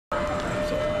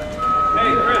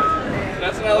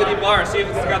That's an LED bar. See if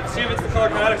it's the color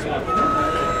kinetics one.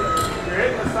 You're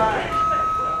hitting the sign.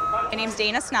 My name's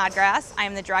Dana Snodgrass.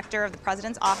 I'm the director of the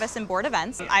President's Office and Board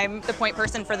Events. I'm the point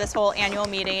person for this whole annual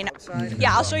meeting.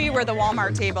 Yeah, I'll show you where the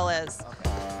Walmart table is.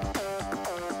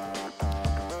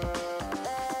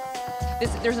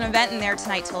 There's an event in there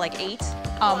tonight till like 8.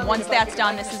 Once that's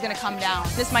done, this is going to come down.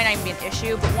 This might not even be an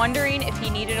issue, but wondering if he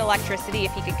needed electricity,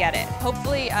 if he could get it.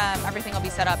 Hopefully everything will be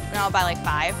set up now by like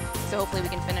 5, so hopefully we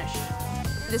can finish.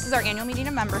 This is our annual meeting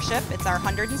of membership. It's our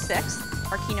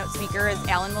 106th. Our keynote speaker is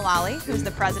Alan Mulally, who's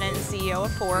the president and CEO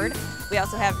of Ford. We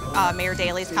also have Mayor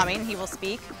Daley's coming. He will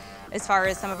speak. As far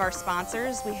as some of our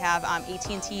sponsors, we have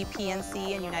AT&T,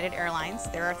 PNC, and United Airlines.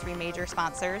 There are 3 major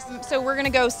sponsors. So we're going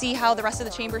to go see how the rest of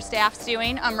the chamber staff's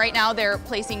doing. Right now they're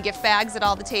placing gift bags at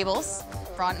all the tables,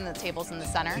 front and the tables in the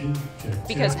center,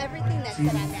 because everything that's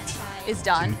set on that side is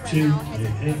done. Right now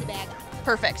has a bag.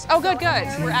 Perfect. Oh, good, good.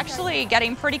 We're actually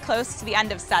getting pretty close to the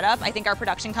end of setup. I think our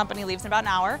production company leaves in about an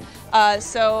hour.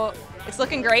 So it's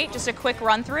looking great. Just a quick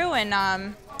run through,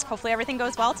 and hopefully everything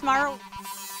goes well tomorrow.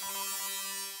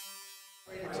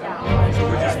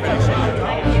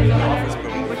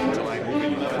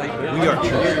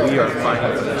 We are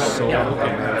fighting for the soul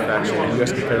and manufacturing of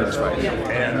U.S. competitors fighting.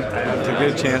 And to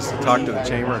get a chance to talk to the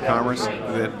Chamber of Commerce,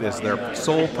 that is their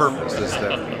sole purpose is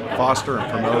to foster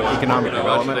and promote economic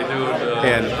development.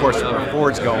 And of course, where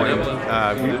Ford's going,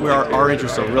 our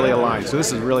interests are really aligned. So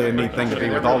this is really a neat thing to be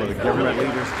with all of the government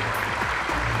leaders.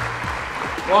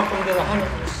 Welcome to the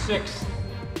 106th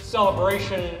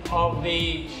celebration of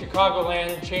the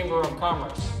Chicagoland Chamber of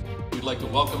Commerce. We'd like to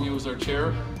welcome you as our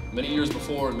chair. Many years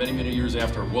before and many, many years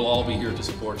after, we'll all be here to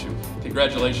support you.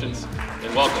 Congratulations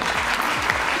and welcome.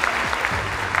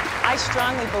 I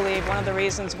strongly believe one of the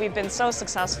reasons we've been so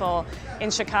successful in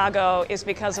Chicago is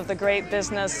because of the great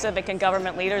business, civic, and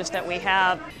government leaders that we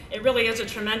have. It really is a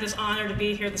tremendous honor to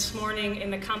be here this morning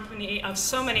in the company of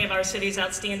so many of our city's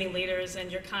outstanding leaders, and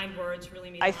your kind words really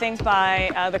mean. I think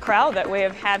by the crowd that we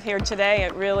have had here today,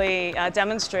 it really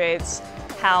demonstrates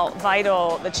how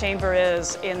vital the Chamber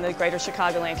is in the greater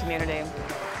Chicagoland community.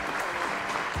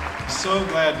 So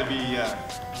glad to be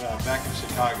back in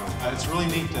Chicago. It's really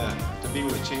neat to be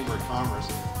with the Chamber of Commerce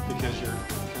because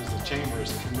the Chamber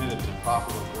is committed to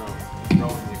profitable growth and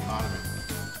growing the economy.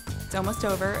 It's almost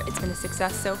over. It's been a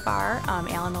success so far.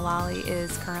 Alan Mulally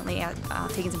is currently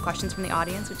taking some questions from the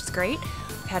audience, which is great.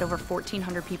 We've had over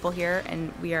 1,400 people here,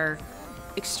 and we are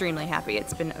extremely happy.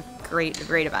 It's been a great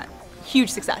event.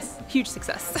 Huge success, huge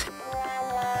success.